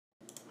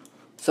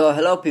So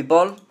hello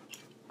people,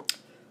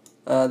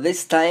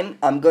 this time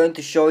I'm going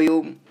to show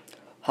you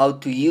how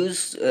to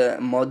use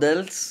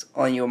models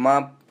on your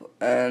map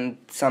and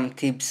some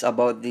tips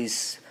about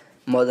this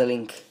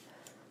modeling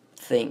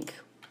thing.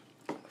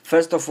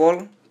 First of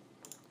all,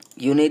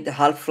 you need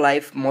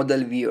Half-Life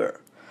Model Viewer.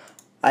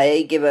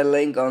 I give a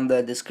link on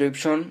the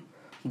description,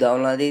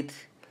 download it.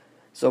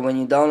 So when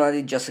you download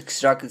it, just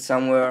extract it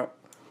somewhere.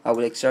 I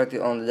will extract it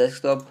on the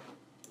desktop,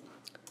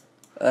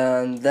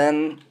 and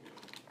then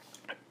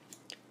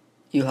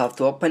you have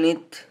to open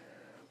it,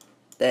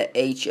 the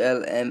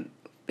HLMPX.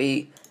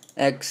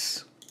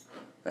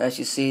 As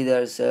you see,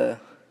 there's the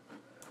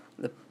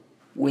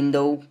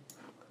window.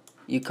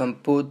 You can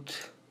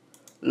put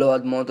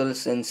load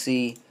models and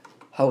see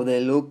how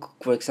they look.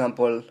 For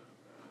example,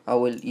 I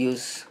will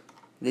use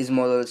this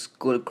model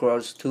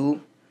Skullcross 2,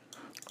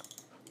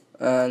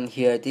 and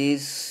here it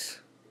is.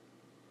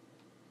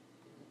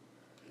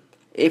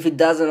 If it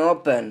doesn't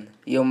open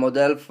your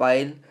model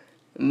file,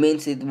 it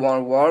means it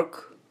won't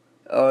work,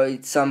 or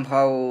it's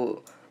somehow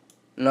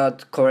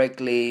not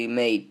correctly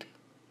made.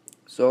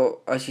 So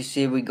as you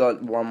see, we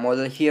got one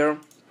model here.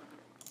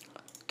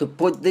 To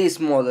put this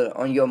model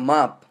on your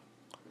map,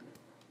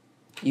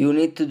 you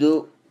need to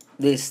do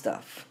this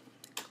stuff.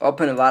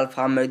 Open Valve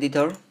Hammer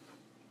Editor,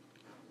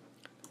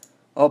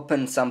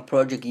 open some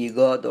project you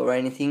got or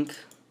anything,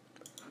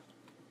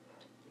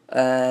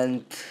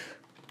 and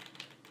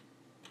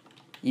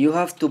you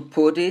have to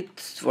put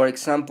it. For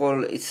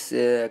example, it's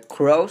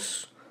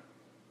cross.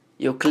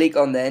 You click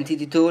on the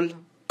entity tool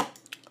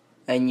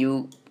and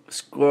you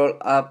scroll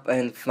up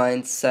and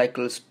find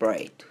Cycle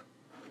Sprite.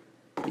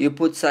 You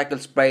put Cycle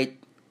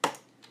Sprite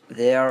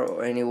there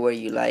or anywhere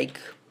you like.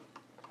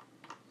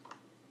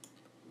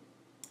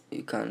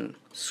 You can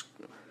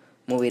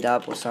move it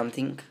up or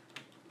something.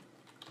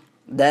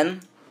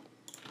 Then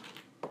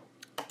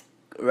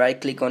right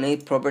click on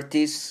it,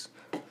 properties,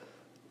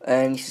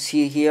 and you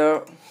see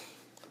here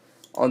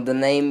on the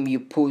name you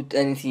put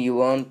anything you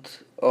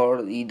want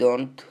or you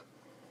don't.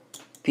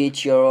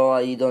 Pitch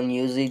your you don't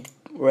use it.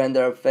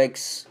 Render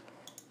effects,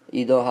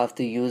 you don't have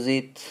to use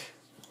it.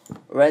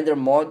 Render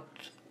mode,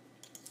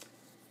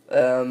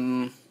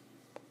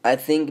 I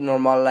think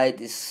normal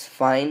light is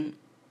fine.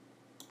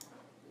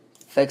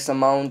 Effects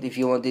amount, if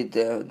you want it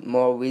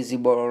more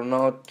visible or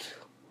not.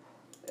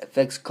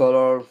 Effects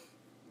color,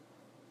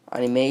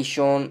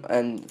 animation,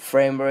 and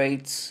frame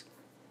rates.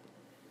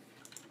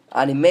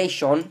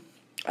 Animation,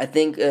 I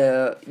think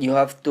you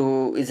have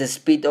to, it's the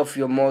speed of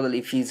your model.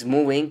 If it's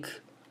moving,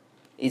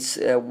 it's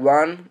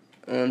 1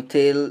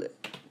 until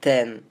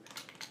 10.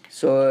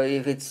 So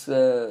if it's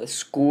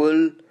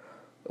school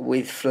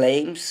with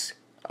flames,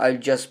 I'll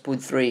just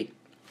put 3.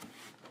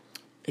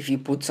 If you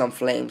put some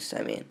flames,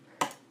 I mean,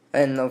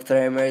 and of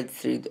frame rate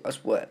 3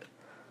 as well.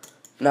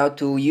 Now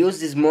to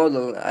use this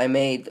model I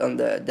made on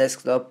the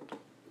desktop,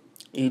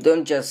 you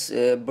don't just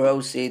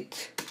browse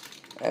it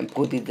and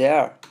put it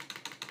there.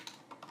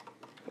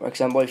 For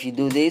example, if you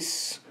do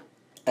this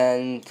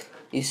and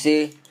you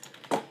see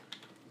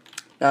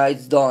now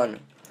it's done,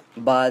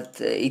 but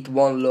it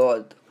won't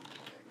load.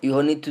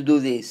 You need to do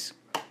this.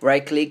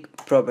 Right click,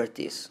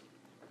 properties,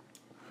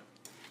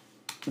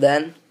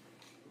 then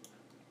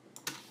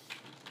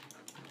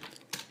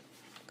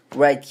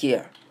right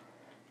here,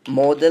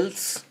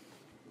 models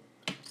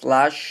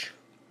slash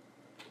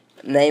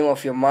name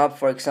of your map,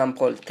 for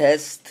example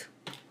test,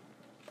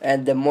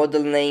 and the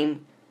model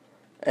name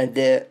and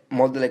the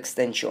model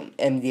extension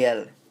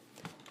MDL.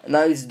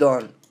 Now it's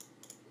done.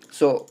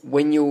 So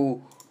when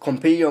you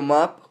compile your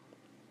map,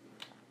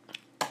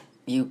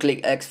 you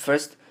click X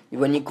first.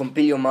 When you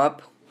compile your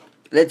map,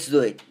 let's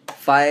do it.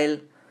 File,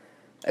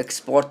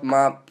 export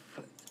map,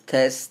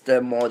 test the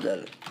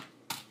model.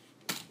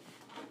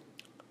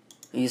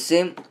 You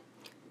see,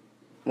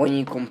 when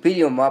you compile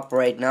your map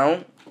right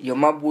now, your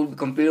map will be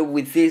compiled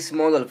with this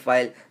model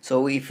file.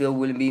 So if it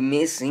will be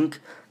missing,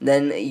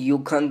 then you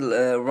can't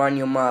run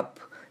your map.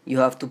 You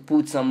have to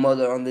put some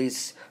model on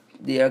this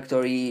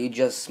directory you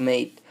just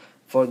made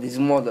for this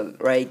model,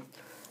 right?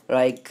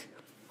 Like,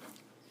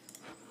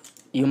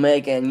 you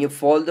make a new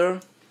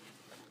folder,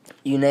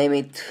 you name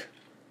it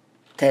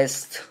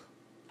test,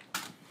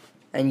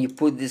 and you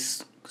put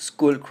this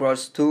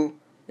Skullcross 2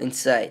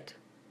 inside.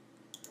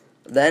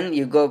 Then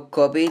you go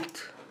copy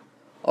it,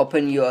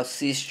 open your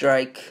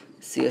C-Strike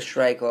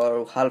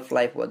or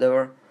Half-Life,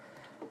 whatever,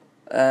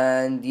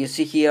 and you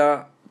see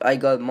here I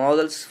got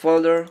models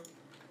folder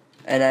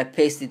and I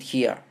paste it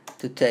here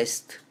to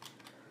test.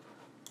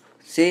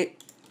 See,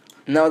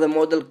 now the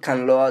model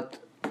can load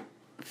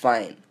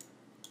fine.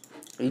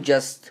 You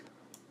just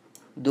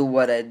do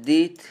what I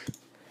did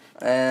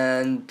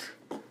and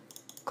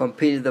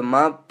compile the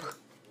map,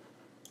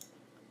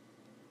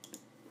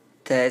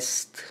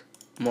 test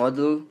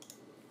model.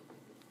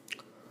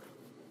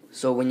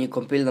 So when you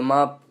compile the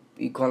map,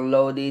 you can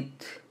load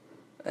it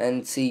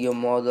and see your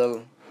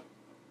model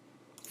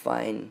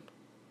fine.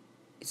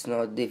 It's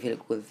not a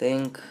difficult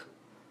thing.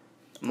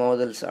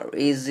 Models are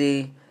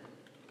easy.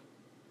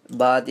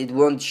 but it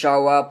won't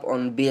show up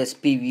on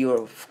BSP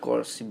viewer, of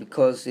course,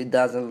 because it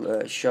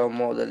doesn't show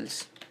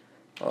models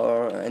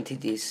or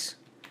entities.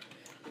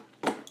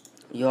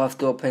 You have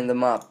to open the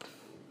map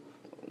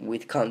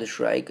with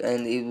Counter-Strike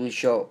and it will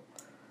show.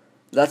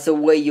 That's the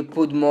way you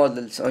put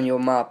models on your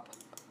map.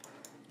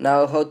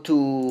 Now how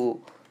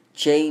to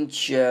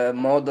change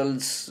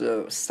models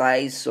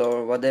size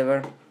or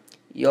whatever.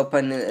 You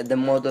open the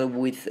model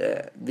with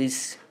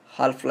this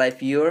Half-Life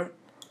viewer,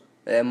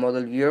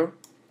 model viewer,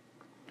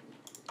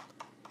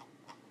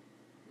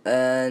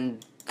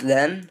 and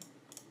then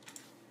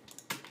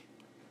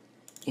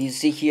you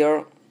see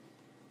here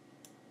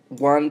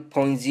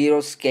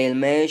 1.0 scale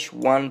mesh,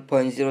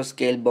 1.0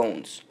 scale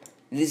bones.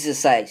 This is the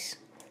size.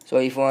 So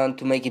if you want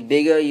to make it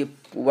bigger, you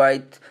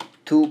write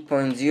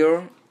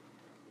 2.0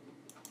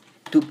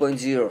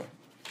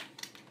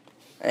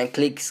 and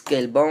click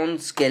scale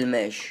bones, scale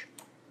mesh.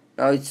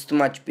 Now it's too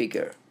much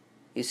bigger.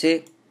 You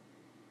see?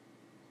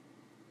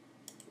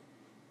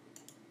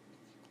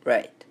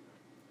 Right.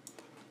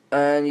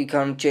 And you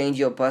can change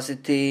the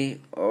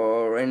opacity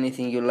or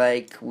anything you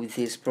like with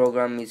this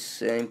program.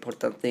 Is an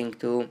important thing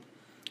too.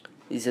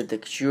 Is a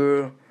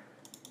texture,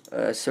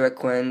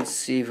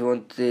 sequence if you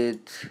want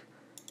it,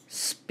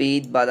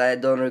 speed, but I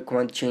don't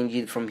recommend change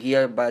it from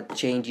here, but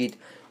change it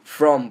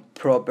from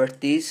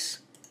properties,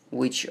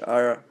 which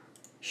are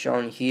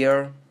shown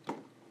here,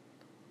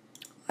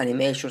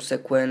 animation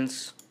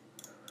sequence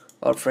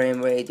or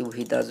frame rate if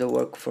it doesn't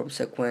work from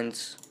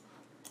sequence.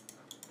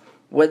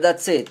 Well,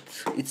 that's it.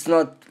 It's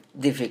not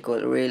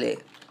difficult really.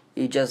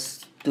 You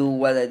just do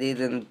what I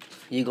did and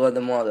you got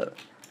the model.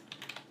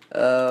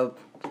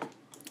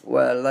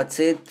 Well, that's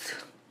it.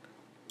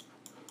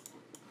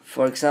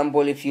 For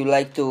example, if you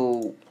like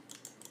to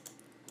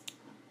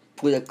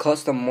put a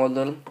custom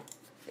model,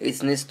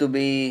 it needs to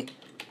be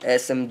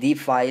SMD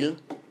file,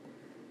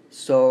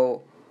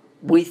 so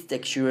with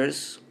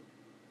textures,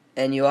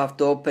 and you have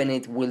to open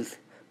it with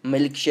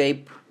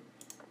Milkshape.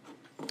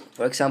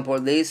 For example,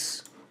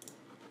 this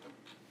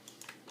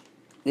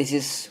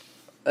is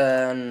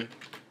a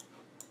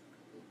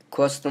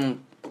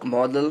custom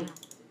model.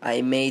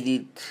 I made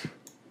it,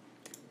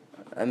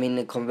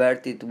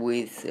 convert it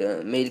with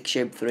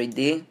Milkshape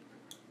 3D,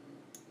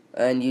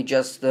 and you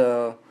just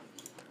do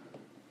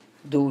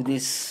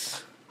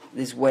this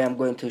way I'm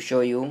going to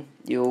show you.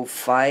 You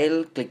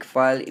click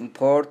file,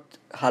 import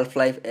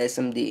Half-Life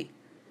SMD,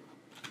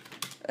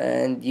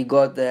 and you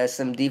got the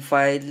SMD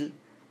file.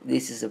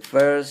 This is the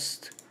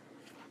first,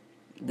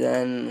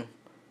 then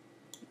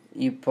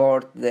you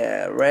port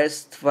the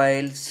rest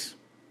files,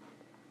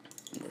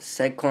 the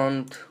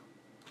second.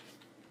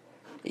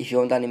 If you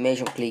want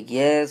animation, click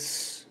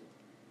yes,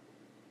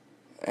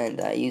 and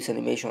I use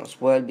animation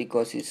as well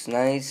because it's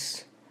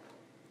nice.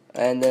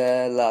 And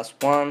the last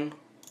one,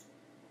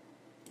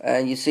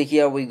 and you see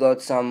here we got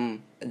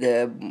custom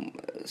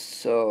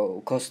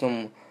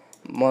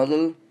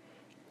model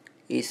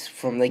is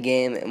from the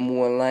game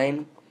Mu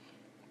Online.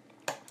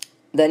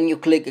 Then you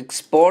click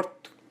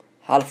export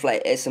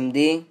Half-Life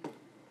SMD,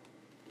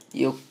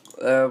 you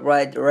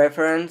write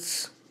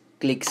reference,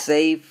 click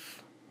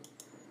save,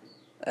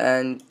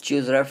 and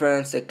choose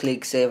reference and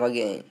click save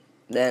again.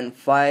 Then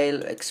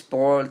file,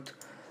 export,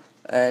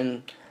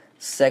 and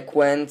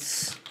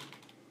sequence,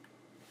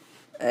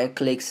 and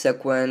click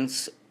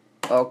sequence.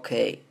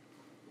 Okay.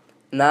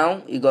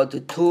 Now you go to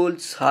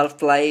tools,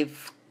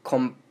 Half-Life,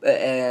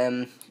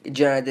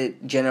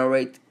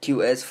 generate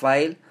QS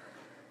file.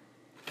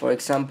 For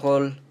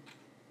example,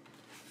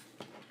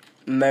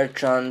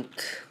 merchant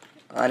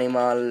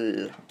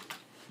animal.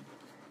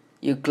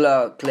 You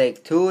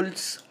click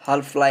tools,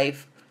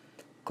 Half-Life,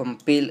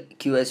 compile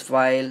QS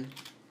file,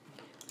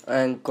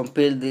 and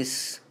compile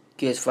this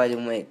QS file you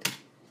made.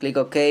 Click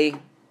OK.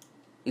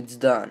 It's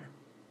done.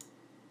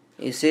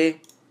 You see,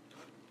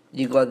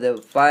 you got the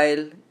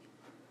file.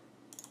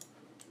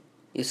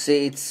 You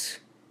see it's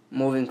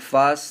moving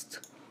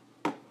fast.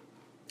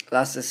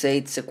 Let's say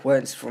it's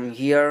sequence from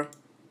here,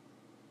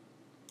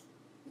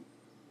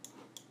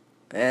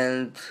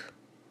 and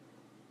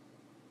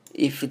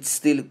if it's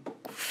still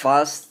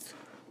fast,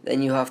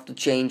 then you have to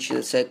change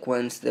the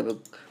sequence, the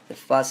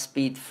fast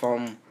speed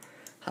from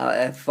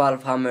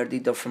Valve Hammer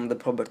Editor from the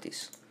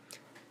properties.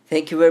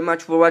 Thank you very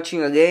much for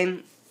watching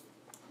again.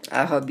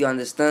 I hope you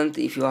understand.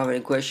 If you have any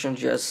questions,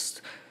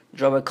 just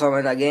drop a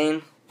comment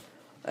again.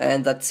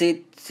 And that's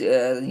it.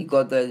 You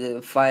got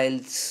the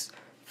files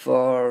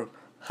for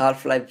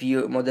Half-Life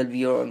model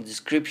viewer on the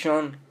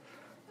description.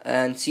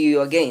 And see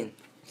you again.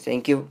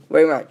 Thank you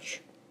very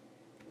much.